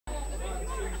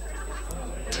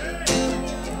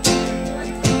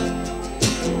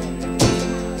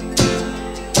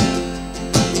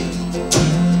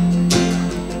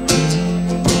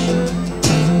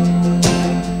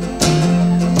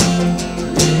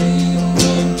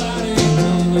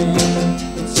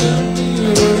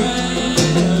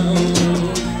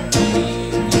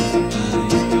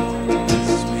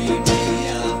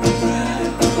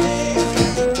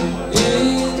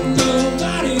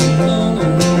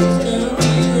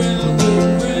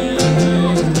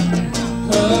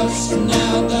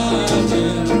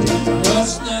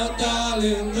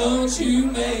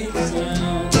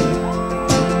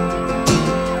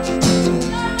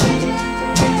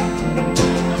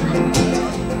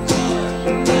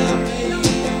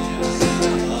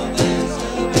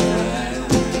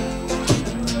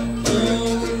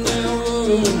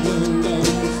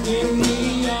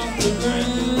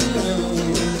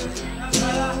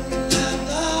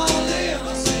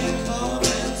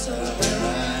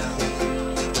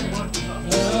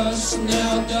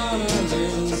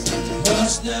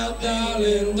now,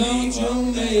 darling, don't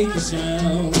you make a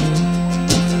sound.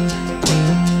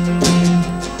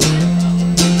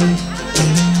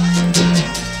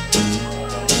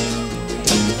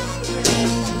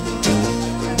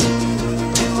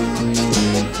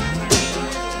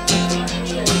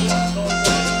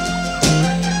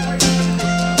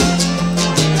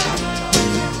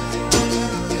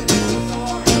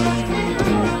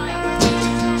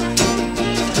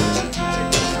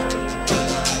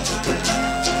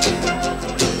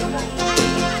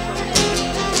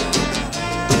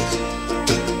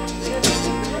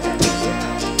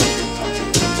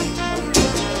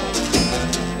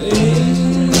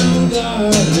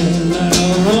 Darling, I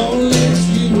won't let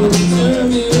you turn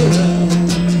me around.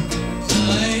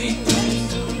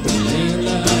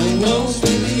 I won't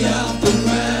sweep me off the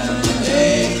ground.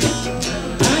 Hey,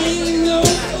 I ain't no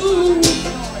fool.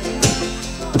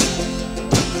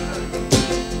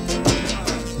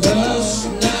 Hush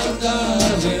now,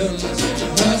 darling.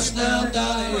 Hush now,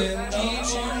 darling. Don't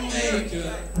you make a.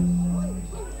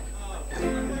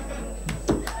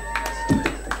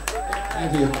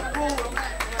 Thank you.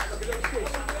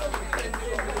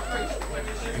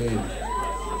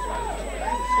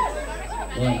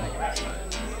 One.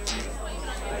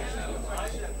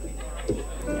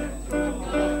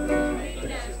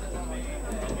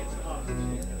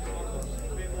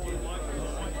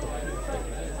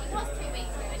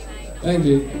 Thank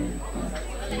you.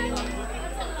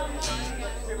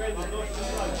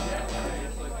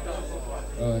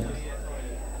 All right.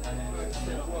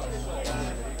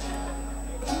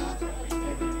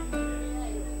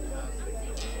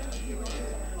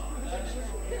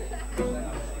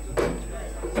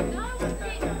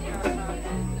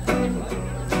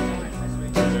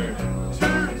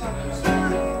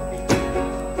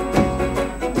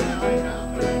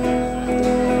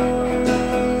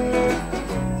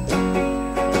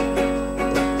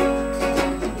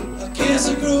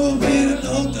 I grew up in an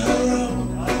old road,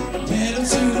 pedal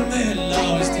to the metal,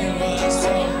 always did what I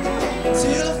saw.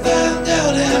 Till I found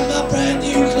out that my brand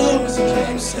new clothes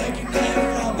came second hand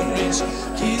from the rich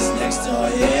kids next door.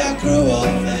 Yeah, I grew up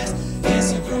fast,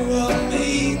 yes I grew up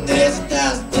mean. There's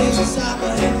 1,000 things inside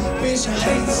my head, wish I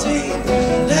hadn't seen.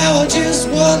 Now I just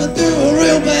wanna do a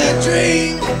real bad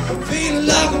dream, feeling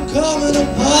like I'm coming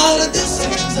apart at the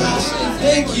seams. I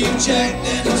thank you, Jack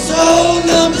Daniels, old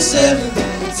number 7.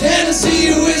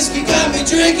 Tennessee whiskey got me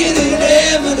drinking in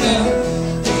heaven now.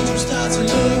 Angels start to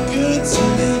look good to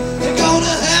me. They're gonna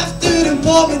have to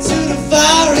deport me to the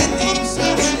fire in these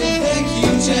house. Thank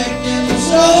you, Jack Daniels,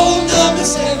 old number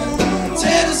 7.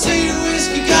 Tennessee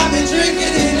whiskey got me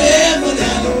drinking in heaven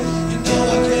now. You know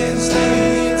I can't stay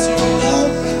here too long,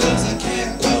 'cause I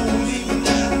can't go even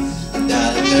now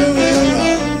without doing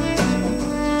wrong.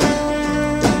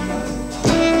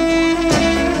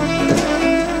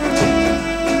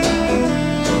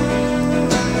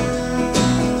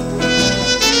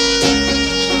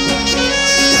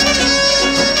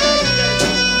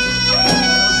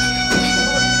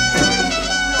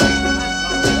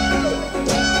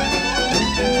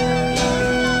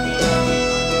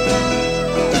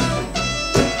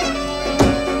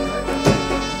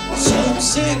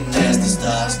 Sitting as the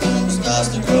stars, those stars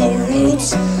to grow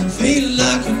roots, feeling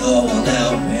like I know one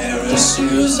now, pair of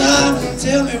shoes.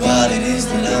 Tell me what it is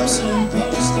that I'm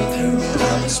supposed to do.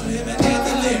 I'm swimming in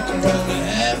the liquor, only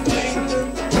halfway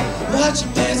through.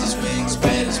 Watching as his wings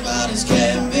spread as wide as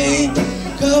can be,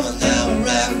 coming now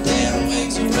around them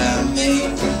wings around me.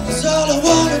 'Cause all I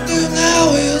wanna do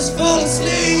now is fall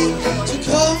asleep. So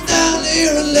come down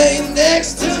here and lay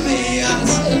next to me. I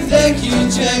say thank you,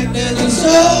 Jack Daniels,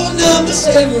 old number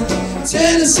 7.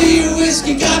 Tennessee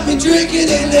whiskey got me drinking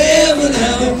in heaven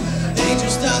now.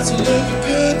 Angels start to look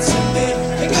good to me.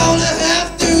 They're gonna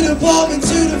have to deport me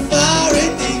to the fire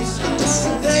in these house.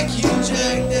 Thank you,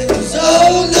 Jack Daniels,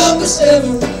 old number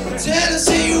 7.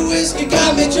 Tennessee whiskey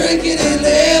got me drinking in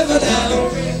heaven now.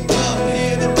 Up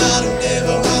here the bottle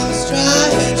never runs dry,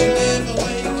 and you never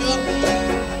wake up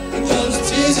with those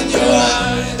tears in your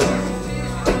eyes.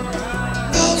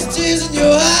 Those tears in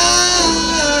your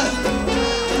eyes.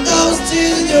 Those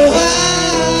tears in your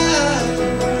eyes.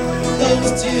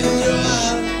 Those tears in your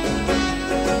eyes.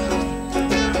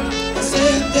 I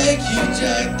said thank you,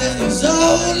 Jack Daniels,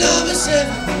 old number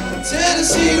 7.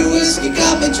 Tennessee whiskey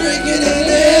got me drinking in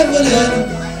heaven.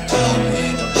 Come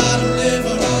in the bottom,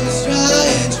 never runs dry,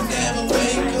 and you never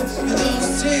wake up with those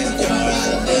tears in your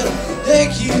eyes.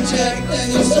 Thank you, Jack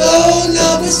Daniels, old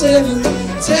number 7.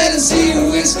 Tennessee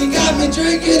whiskey got me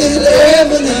drinking in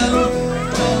heaven now.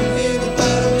 Come in the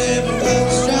bottom, never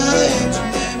runs dry, and you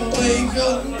never wake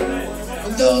up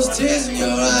with those tears in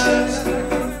your eyes.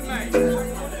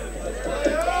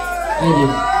 Thank you.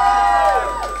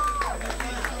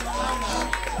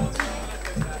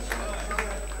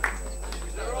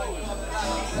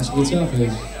 That's a guitar,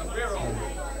 please.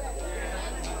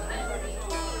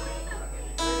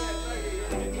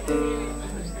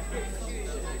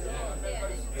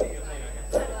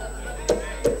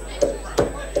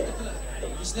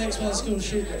 This next one's called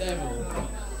Shoot the Devil.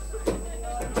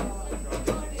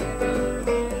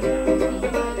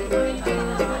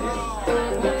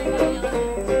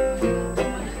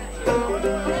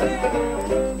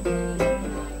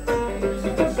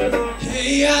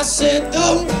 Hey, I said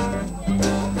don't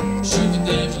shoot the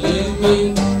devil in me.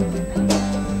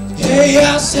 Hey,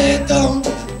 I said don't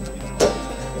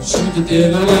shoot the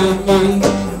devil in me.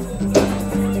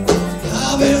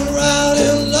 I've been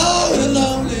riding low and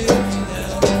lonely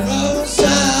down the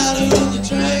roadside of the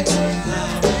tracks.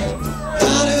 I've been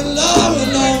riding low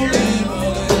and lonely,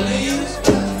 but at least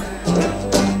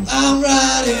I'm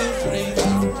riding free.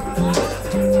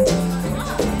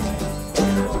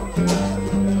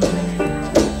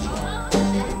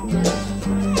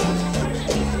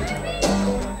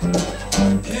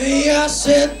 Hey, I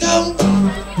said don't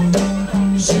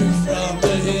shoot from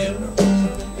the hill.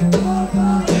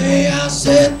 Hey, I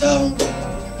said don't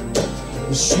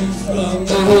shoot from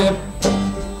the hip.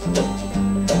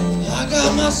 I got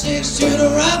my 6-shooter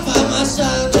right by my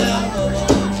side now, mama.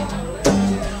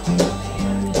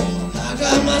 I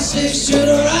got my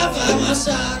 6-shooter right by my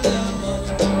side now, mama.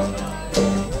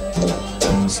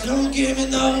 Just don't give me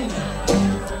no.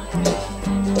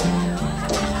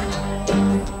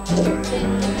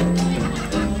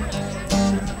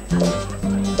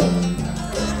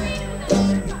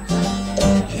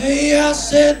 Hey, I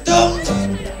said don't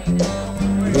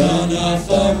run off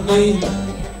on me.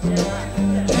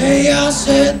 Hey, I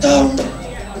said don't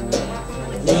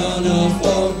run off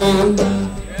on me.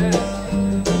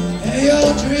 Hey,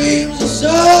 your dreams are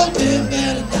something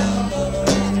better now, mama.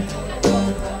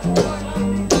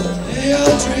 Hey,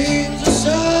 your dreams are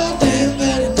something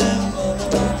better now, mama.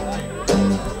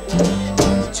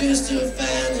 Just a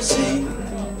fantasy.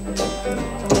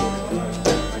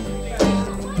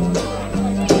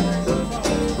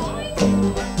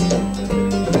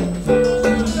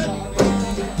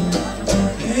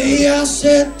 Hey, I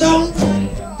said don't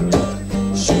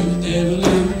shoot the devil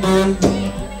in me.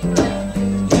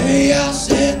 Hey, I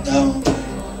said don't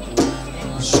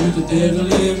shoot the devil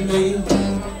in me.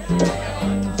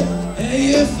 Hey,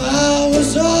 if I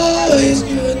was always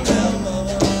good now,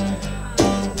 mama.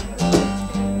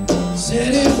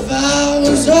 Said if I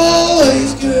was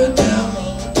always good now,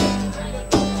 mama,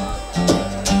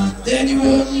 then you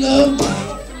wouldn't love me.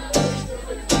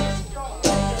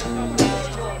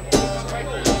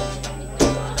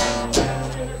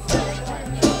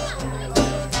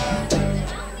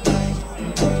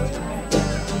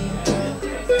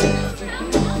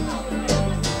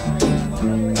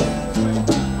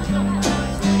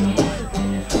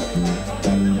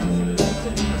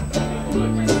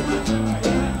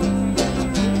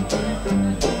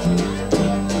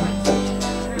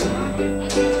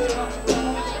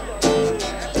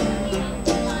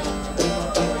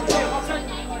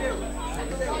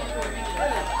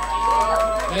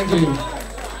 Thank you.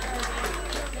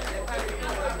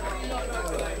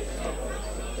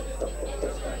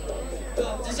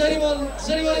 Does anyone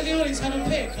in the audience have a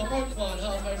pick? I broke mine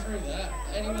halfway through that.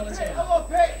 Anyone at all? Come on,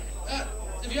 pick!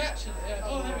 Have you actually? Yeah.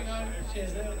 Oh, there we go.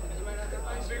 Cheers.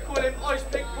 We call him Ice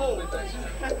Pick Paul.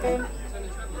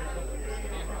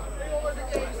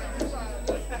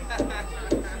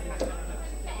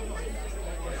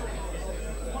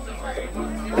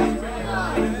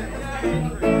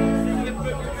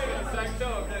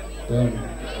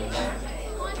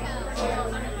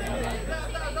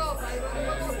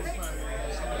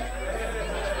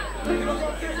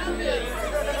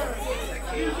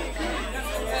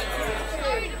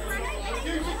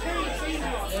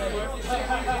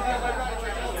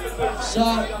 So,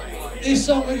 this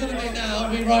song we're going to do now,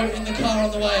 we wrote in the car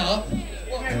on the way up.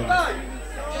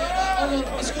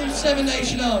 It's called Seven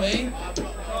Nation Army.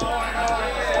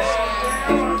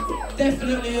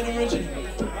 Definitely an original.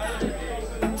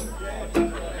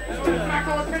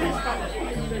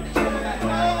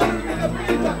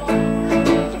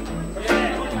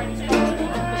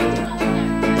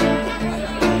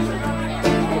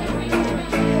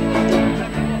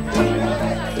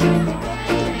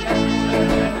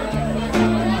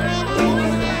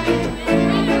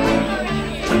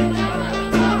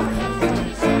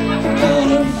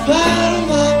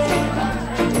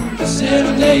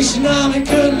 Seven Nation Army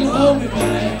couldn't hold me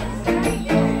back.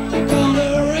 They're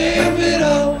gonna rip it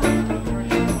off,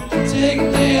 take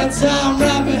their time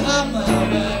right behind my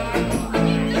back.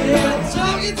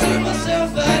 thinking to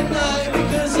myself at night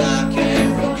because I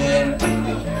can't forget.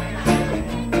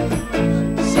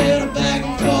 Sail back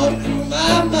and forth through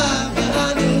my mind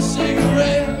behind a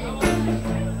cigarette.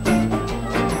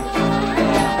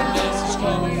 The message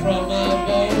coming from my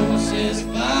phone says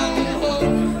find a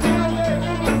home, find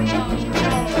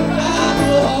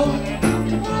a home.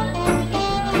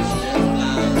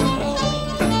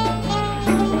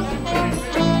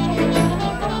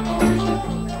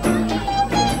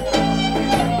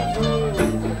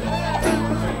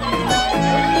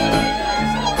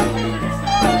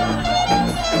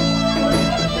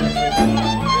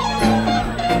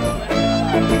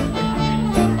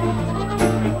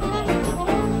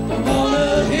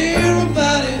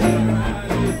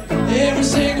 Every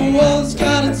single one's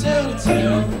got a tale to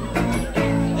tell.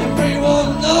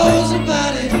 Everyone knows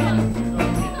about it,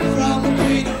 from the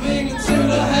Queen of England to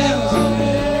the House of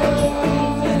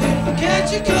Hell. And if I catch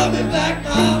you coming back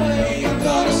my way, I'm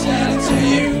gonna send it to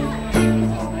you.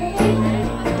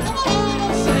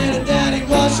 Send it, Daddy,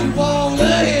 what you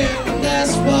wanna hear, and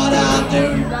that's what I do.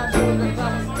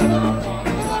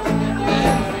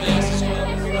 And the message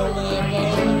coming from my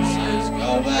phone says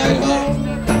go back home.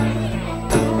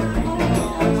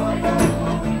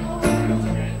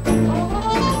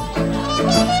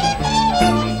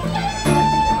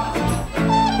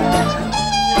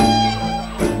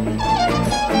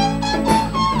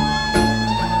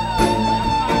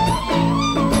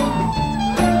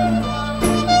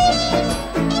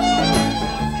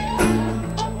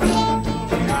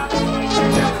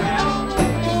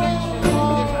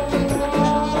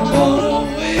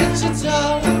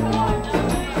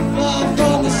 Far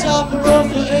from the supper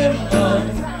forevermore.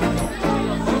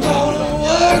 I'm gonna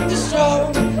work the strong,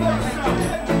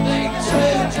 make a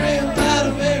trail out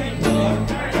of evermore.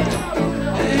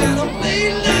 And I'm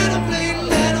bleeding and I'm bleeding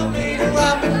and I'm bleeding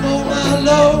right before my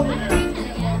Lord.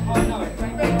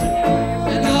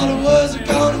 And all the words are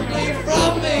gonna bleed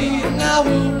from me, and I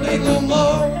won't bleed no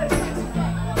more.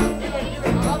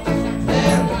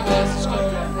 And the message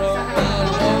coming from my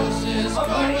Lord says go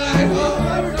back home.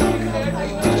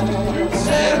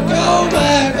 Said go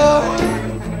back home.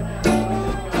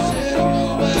 Said go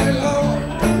back home.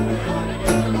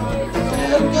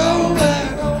 Said go back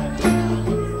home.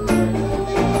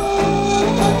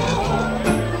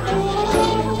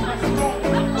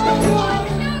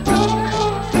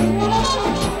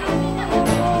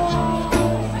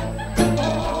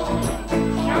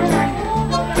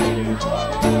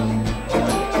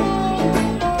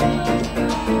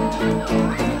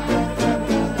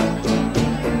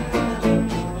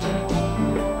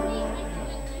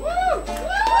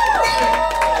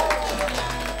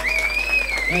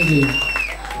 Thank you.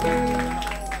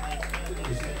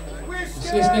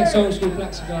 This next song is called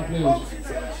Black Cigar Blues.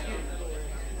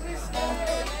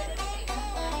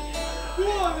 Go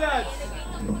on, lads!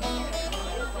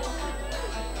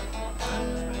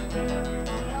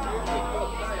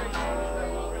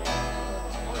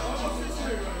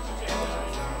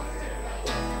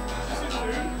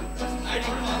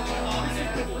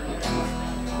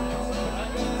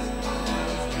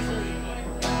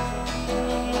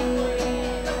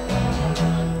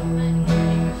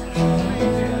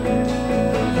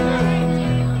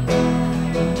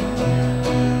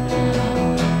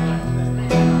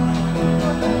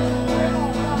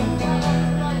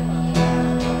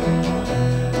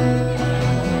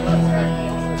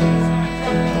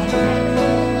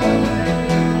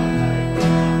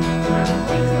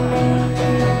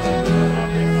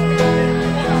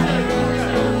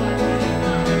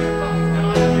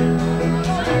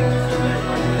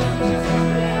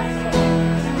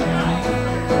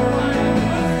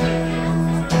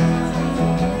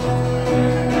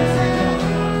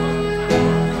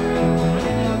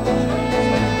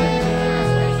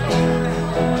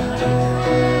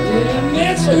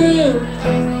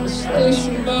 The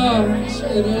station bar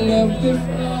said I love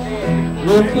before.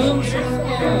 We've come too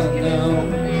far now.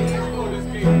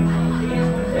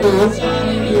 Oh,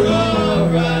 darling, you're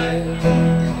alright.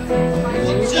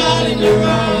 Oh, darling, you're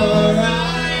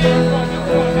alright.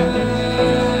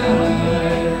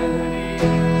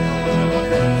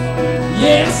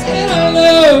 Yes, and I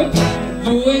love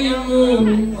the way you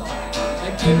move. I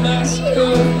give myself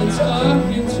the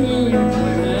talking to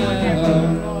now.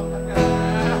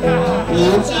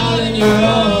 Oh, darling, you're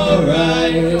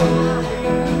alright.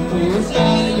 Oh,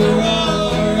 darling, you're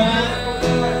alright.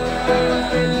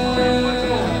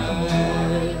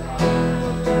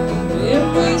 If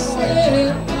we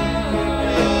said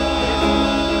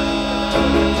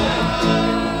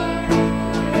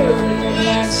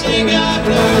black cigar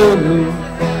blue.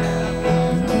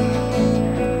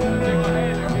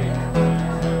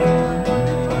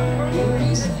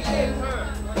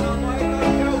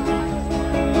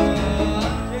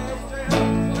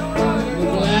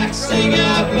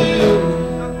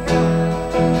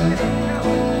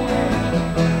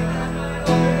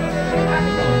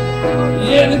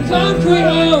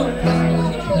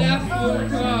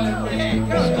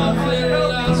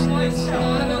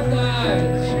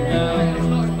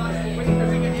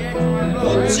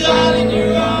 Darling,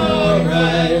 you're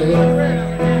alright.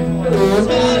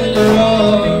 Darling, you're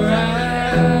alright.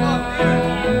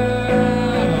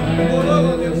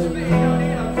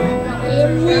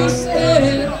 And we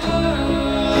said,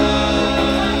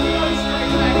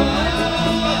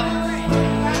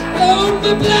 oh,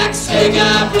 the black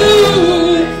cigar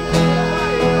blue.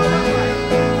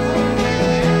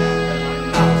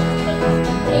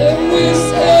 And we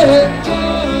said,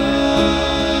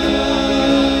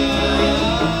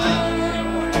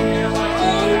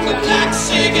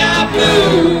 cigar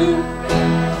blue.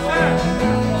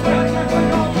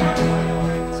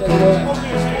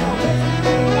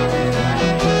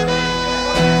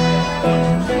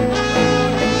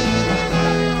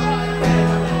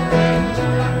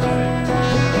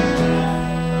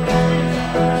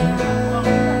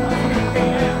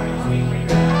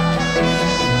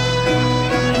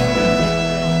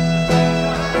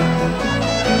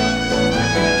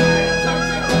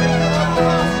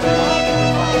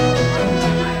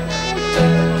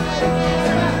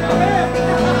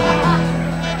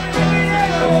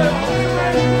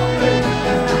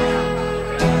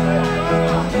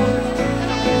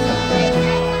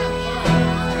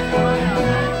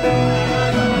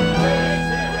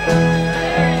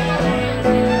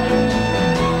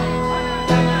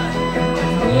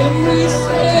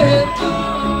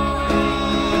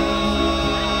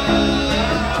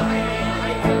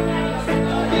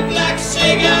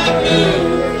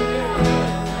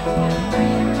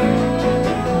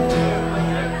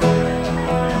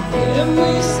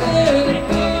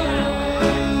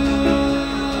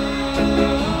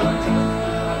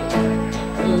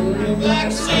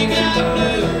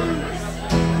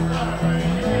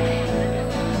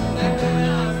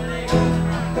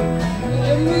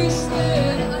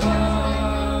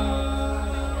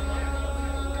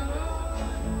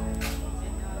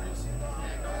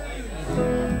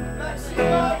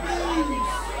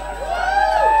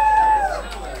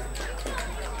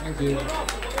 Thank you.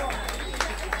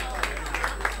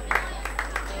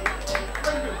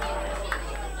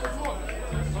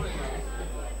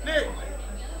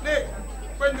 Nick,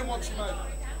 Brendan wants you, mate.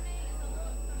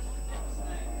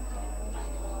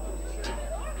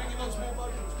 Think he wants more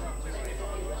vocals, mate.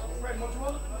 Brendan, what do you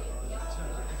want?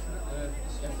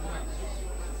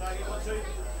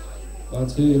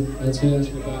 That's it, that's good.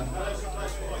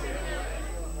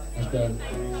 That's good.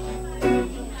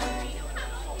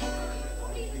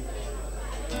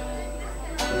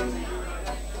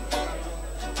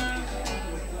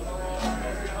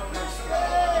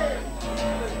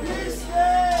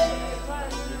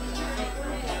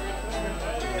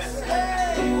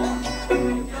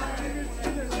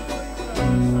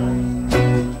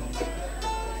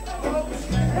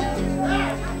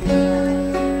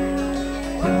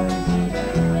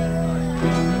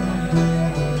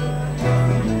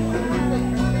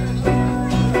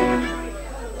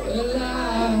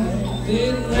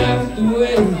 Didn't have to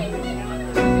wait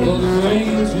for the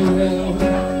rain to help.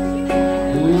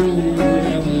 Ooh,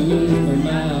 never lose my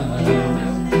mind.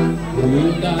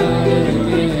 Ooh, darling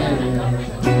again.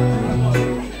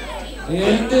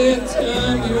 And it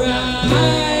turned me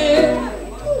right,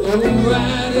 oh,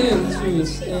 right into a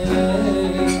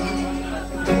stand.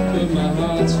 With my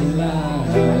heart so loud,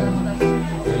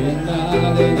 and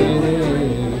darling again.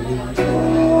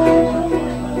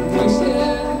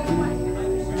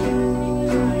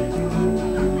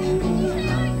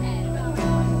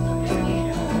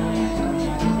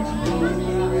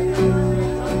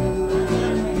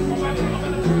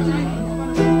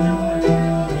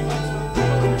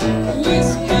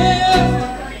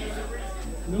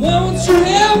 Won't you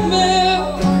help me,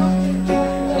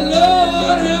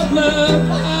 Lord, help my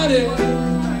body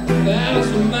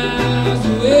 1,000 miles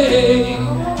away.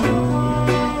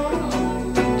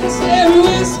 I said,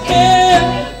 whiskey,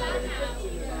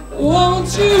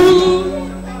 won't you,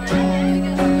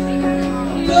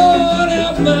 Lord,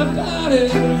 help my body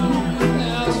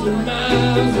 1,000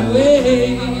 miles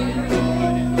away.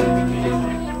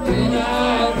 And I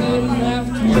didn't have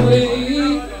to wait.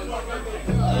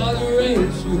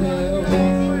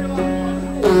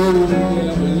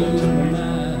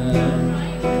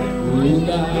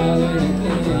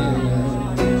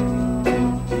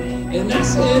 And I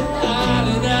said,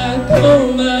 darling, I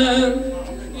don't mind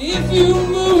if you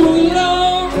move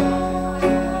along.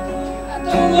 I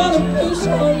don't want to push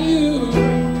on you.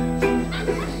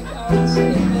 I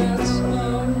said that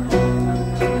song.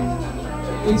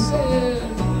 We said,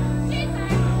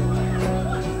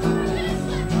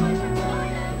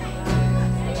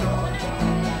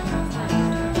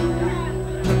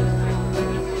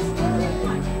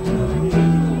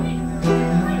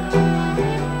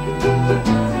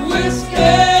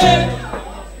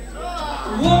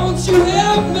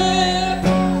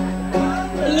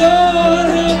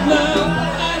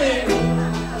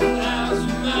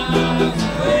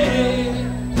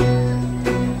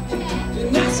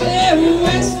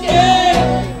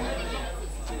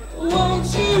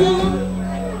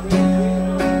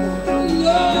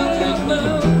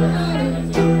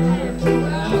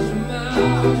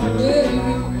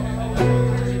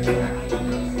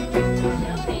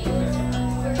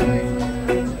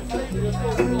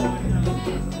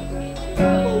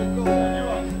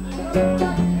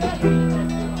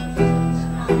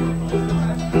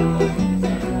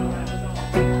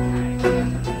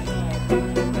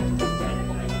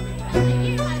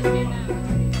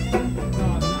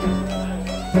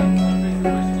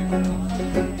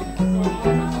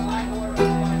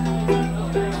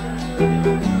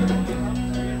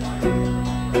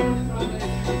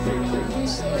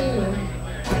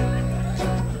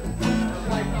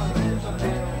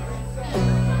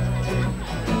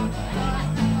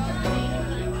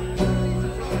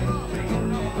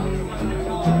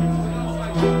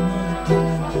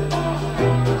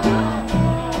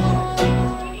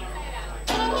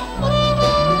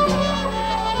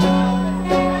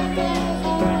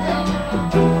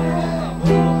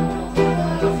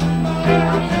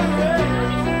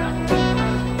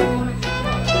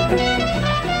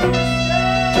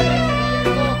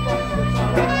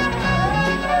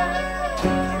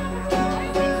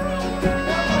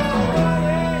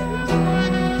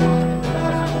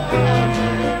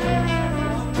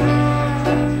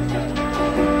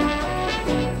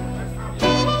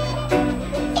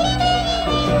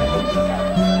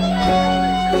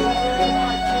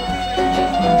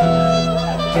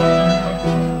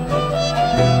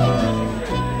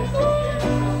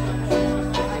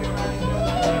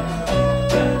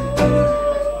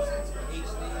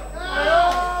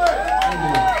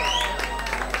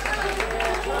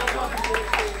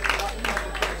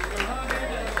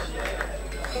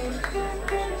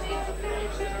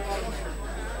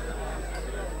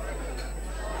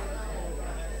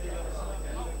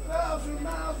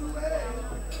 Miles away.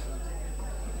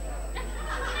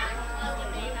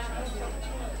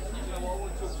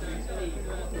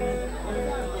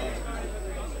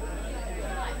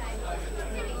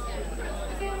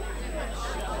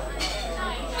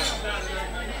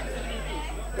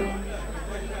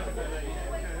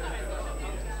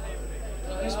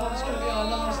 This one's going to be our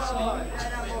last song.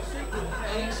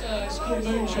 And it's called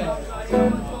Moonshine.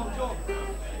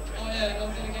 Oh yeah, I'm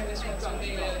dedicating this one to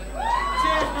Amelia.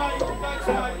 Cheers, mate. Thanks,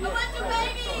 mate. I want the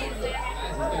babies!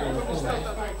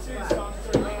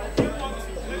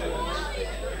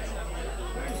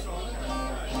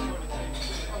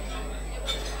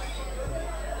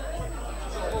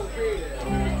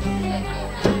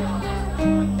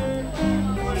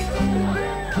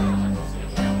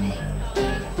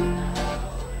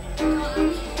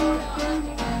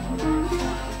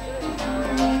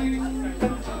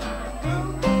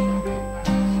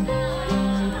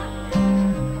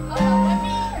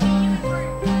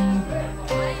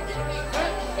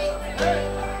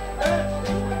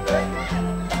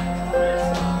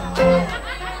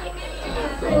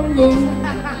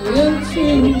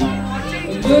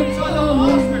 Into the palm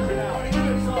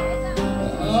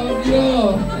of your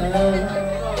hand.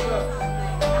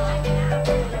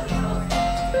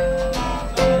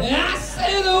 I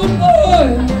said, oh boy,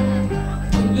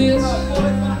 this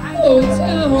old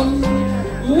town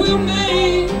will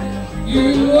make you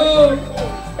up.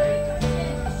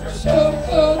 So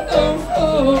don't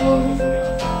fall.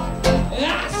 I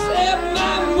said,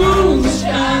 my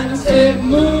moonshine, said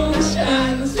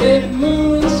moonshine, said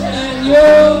moonshine,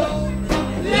 your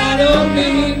light on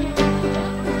me.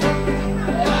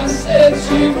 I set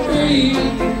you free.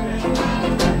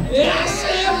 I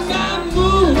said, my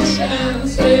moonshine,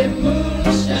 said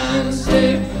moonshine,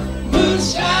 said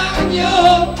moonshine,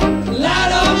 your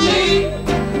light on me.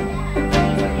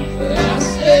 I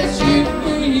set you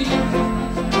free.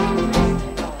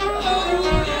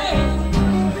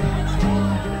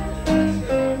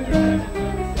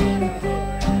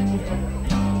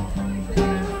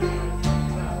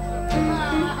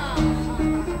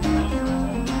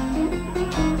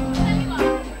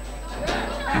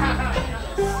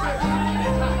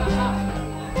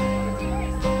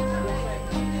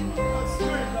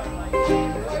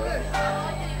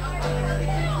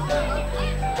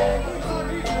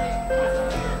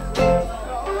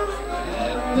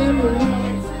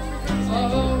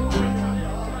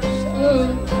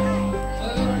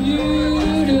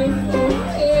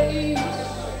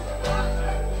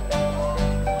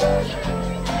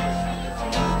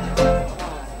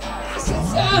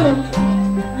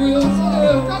 We'll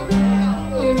tell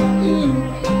if you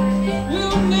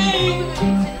will make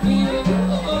me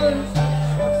honest.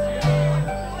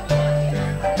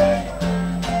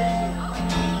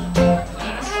 I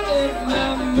said my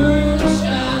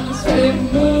moonshine, said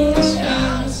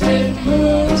moonshine, said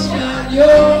moonshine,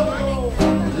 your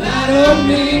light on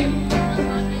me.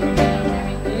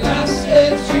 I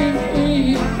set you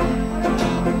free.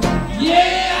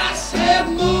 Yeah, I said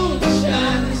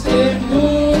moonshine, said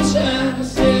moonshine,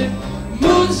 said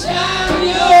moonshine,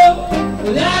 your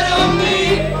light on me.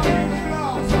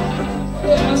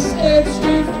 Yeah, I set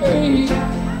you free.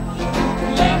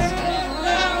 Let's get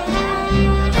loud.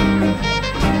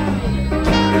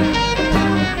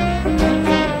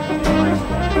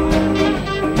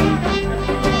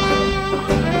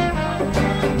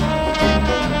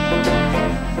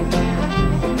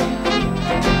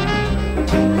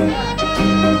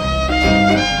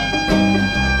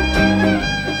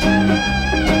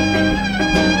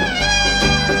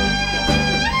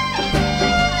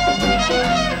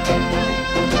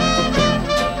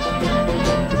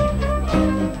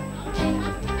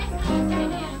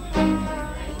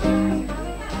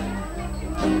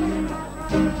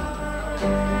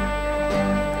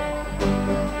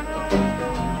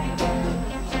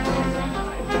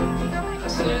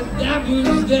 That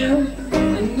was then,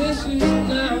 and this is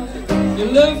now. Your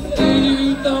love for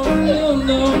you don't feel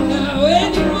no now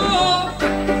anymore.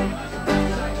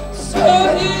 So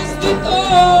here's the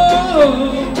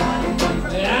door.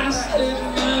 I said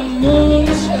my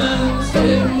moonshine,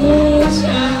 said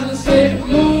moonshine, said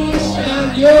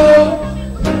moonshine, your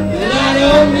light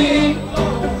on me.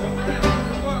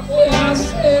 I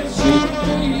set you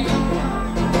free.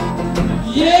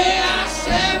 Yeah, I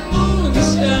said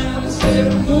moonshine, said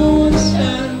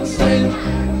moonshine, said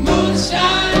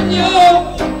moonshine, your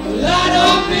light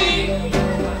on me.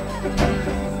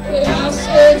 Yeah, I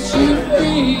set you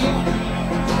free.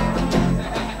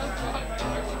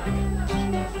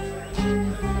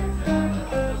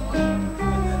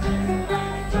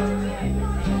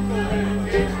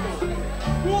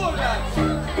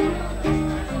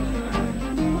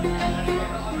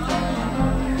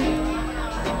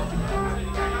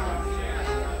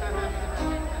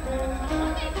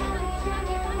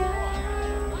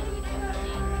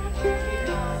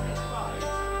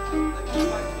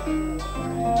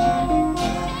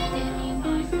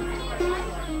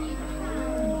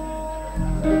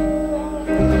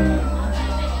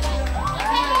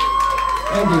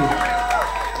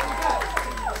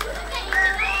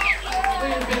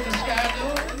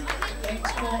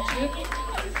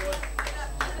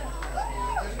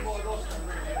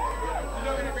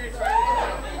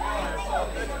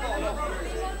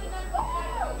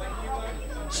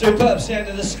 Superb sound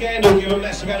of the Scandal. Give a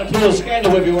massive round of applause.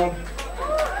 Scandal, everyone.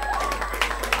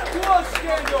 Come on,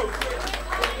 Scandal!